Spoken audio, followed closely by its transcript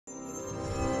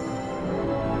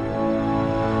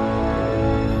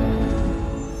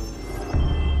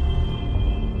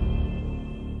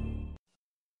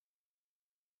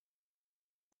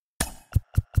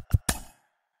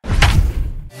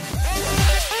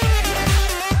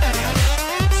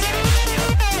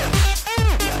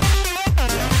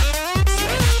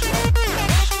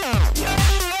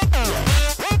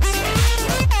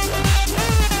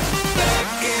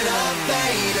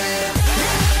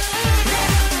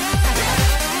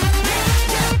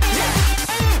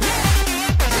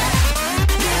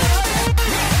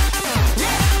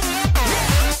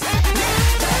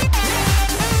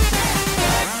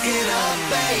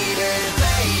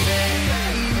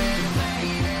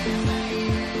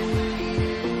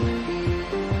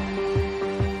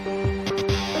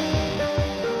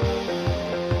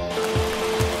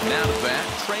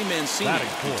Trey Mancini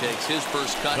takes his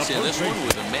first cuts in this one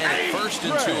with a man at first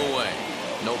and 2 away.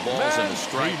 No balls in the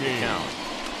strike count.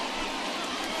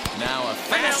 Now a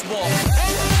fastball.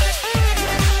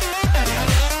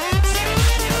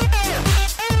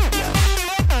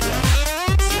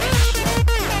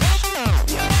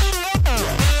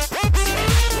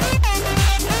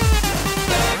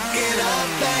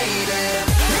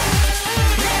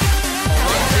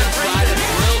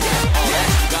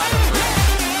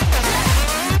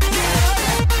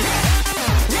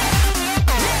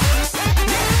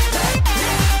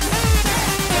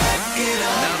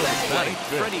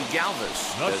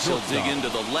 As he'll dig into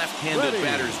the left-handed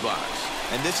batter's box.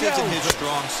 And this isn't his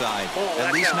strong side.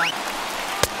 At least not.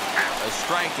 A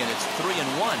strike, and it's 3-1.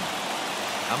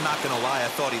 I'm not going to lie. I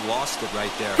thought he lost it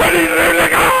right there.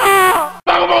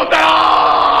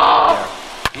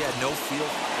 He had no feel.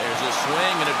 There's a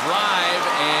swing and a drive,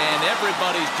 and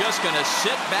everybody's just going to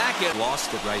sit back and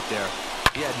lost it right there.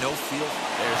 He had no feel.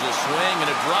 There's a swing and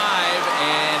a drive,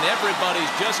 and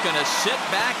everybody's just going to sit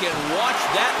back and watch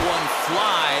that one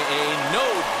fly. A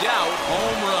no-doubt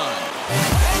home run.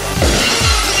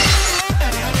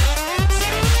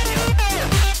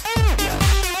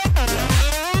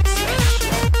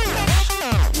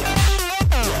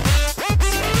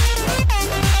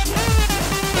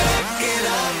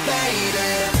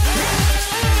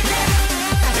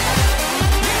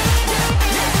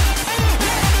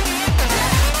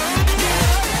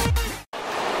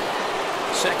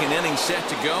 Second inning set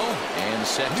to go, and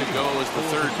set to go is the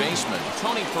third baseman,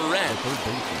 Tony Perez.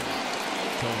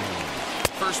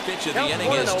 First pitch of the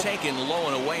inning is taken low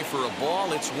and away for a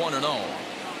ball. It's 1-0.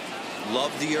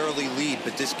 Love the early lead,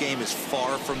 but this game is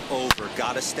far from over.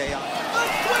 Gotta stay on. A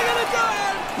swing and a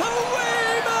drive!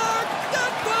 Away, Mark!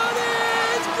 That one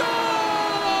is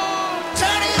gone!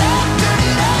 Turn it up,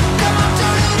 come on,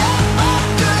 turn it up,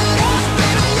 turn it up,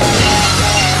 baby, yeah!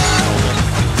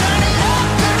 Turn it up,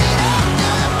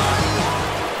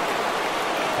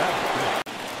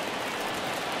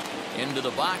 Into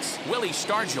the box, Willie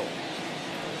Stargell.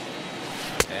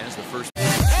 As the first.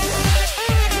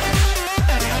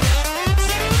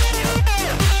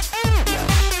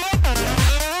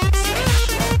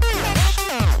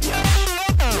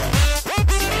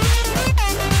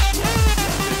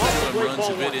 Runs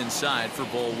a bit inside for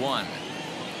ball one.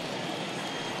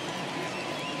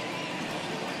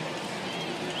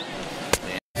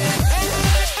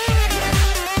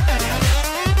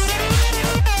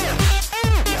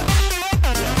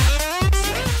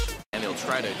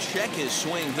 Try to check his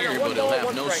swing here, but he'll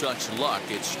have no such luck.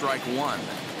 It's strike one.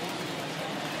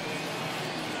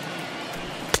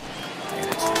 And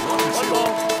it's 1-2.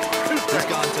 He's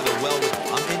gone to the well.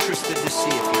 I'm interested to see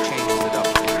if he changes it up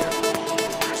here.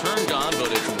 Turned on,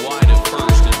 but it's wide at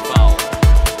first and foul.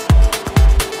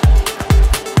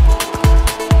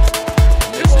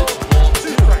 Misses ball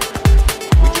two.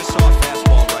 We just saw a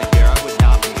fastball right there. I would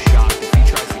not be shocked if he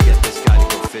tries to get this guy to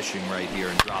go fishing right here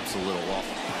and drops a little off.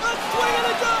 A swing and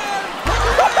a drive!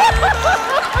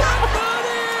 That one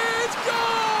is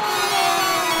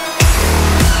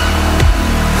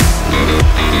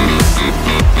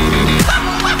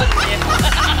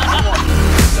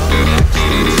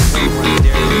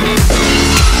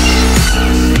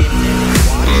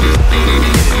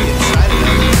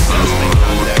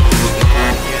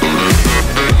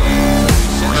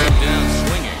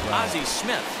Ozzie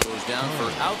Smith goes down for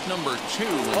out number 2 in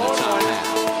the top half.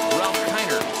 Ralph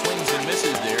Kiner swings and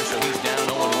misses there, so he's down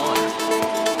 0-1.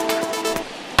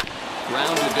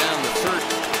 Grounded down the third.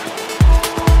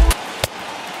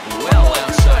 Well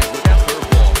outside with the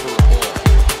curveball for a ball.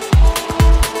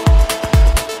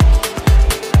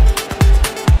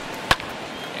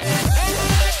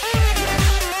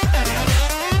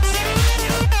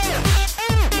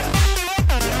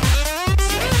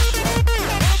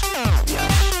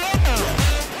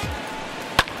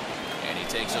 And he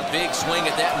takes a big swing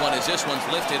at that one as this one's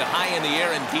lifted high in the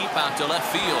air and deep out to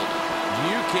left field.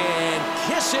 You can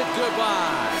kiss it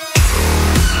goodbye.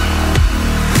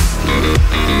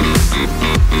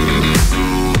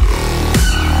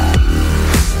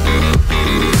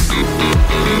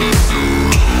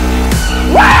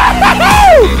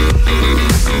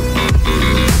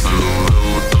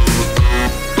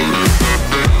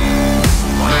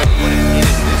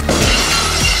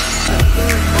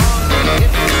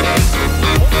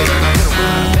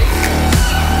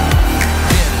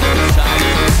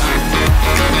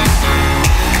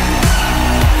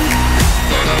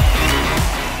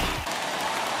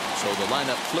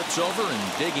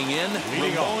 in,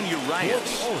 Ramon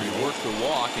Urias. He worked the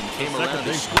walk and came around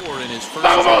to score in his first.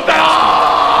 ¡Vamos,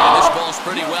 And this ball's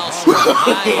pretty well struck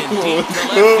high and deep to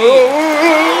left field.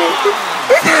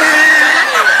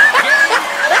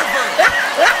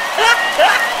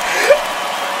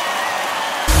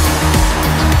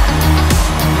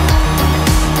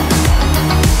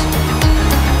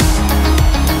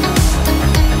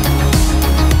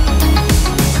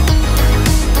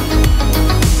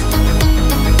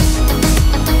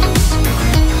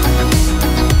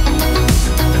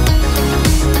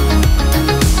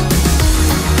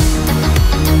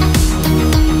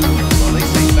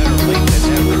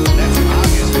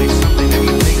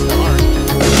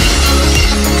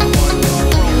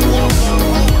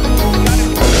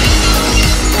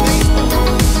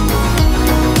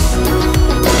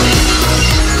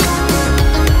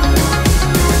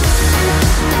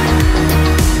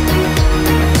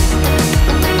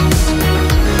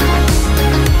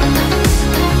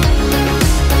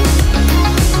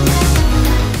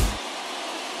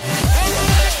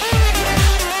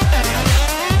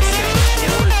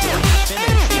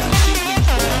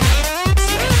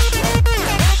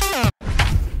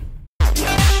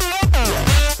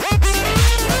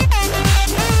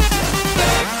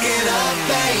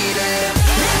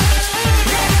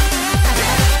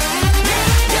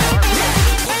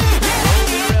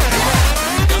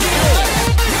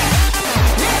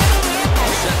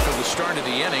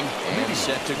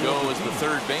 Set to go as the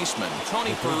third baseman,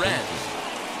 Tony Perez.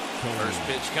 First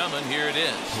pitch coming, here it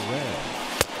is.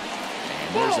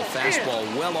 And there's a fastball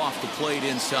well off the plate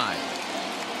inside.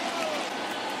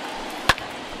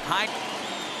 High.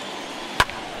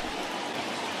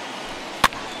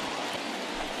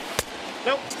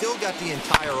 Nope. Still got the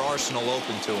entire arsenal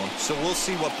open to him, so we'll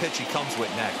see what pitch he comes with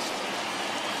next.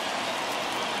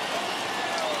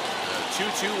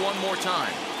 2-2 one more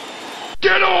time.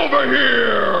 Get over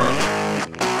here!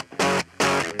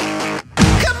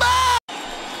 Come on!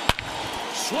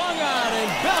 Swung on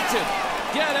and belted.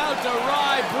 Get out the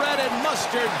rye bread and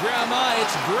mustard, Grandma.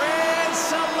 It's grand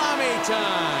salami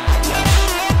time.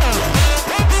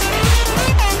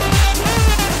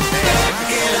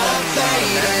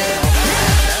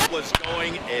 That was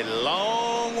going a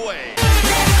long way.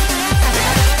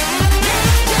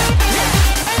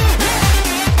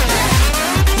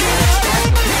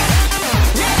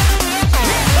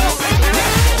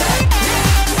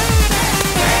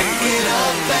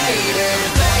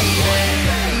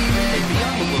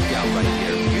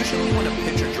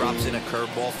 In a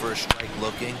curveball for a strike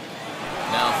looking.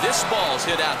 Now this ball's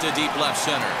hit out to deep left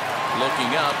center.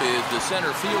 Looking up is the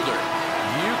center fielder.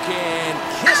 You can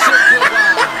kiss it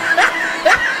goodbye.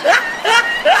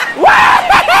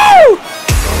 Woo-hoo!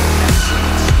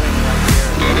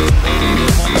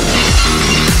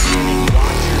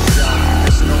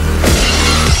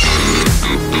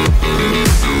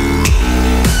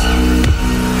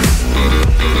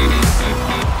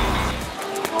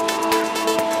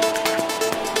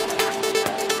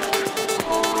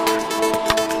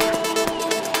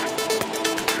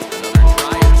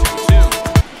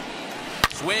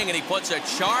 And he puts a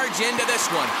charge into this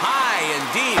one, high and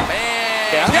deep,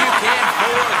 and you can't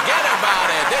forget about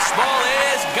it. This ball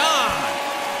is gone.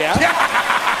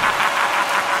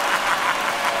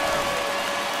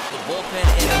 The bullpen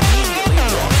immediately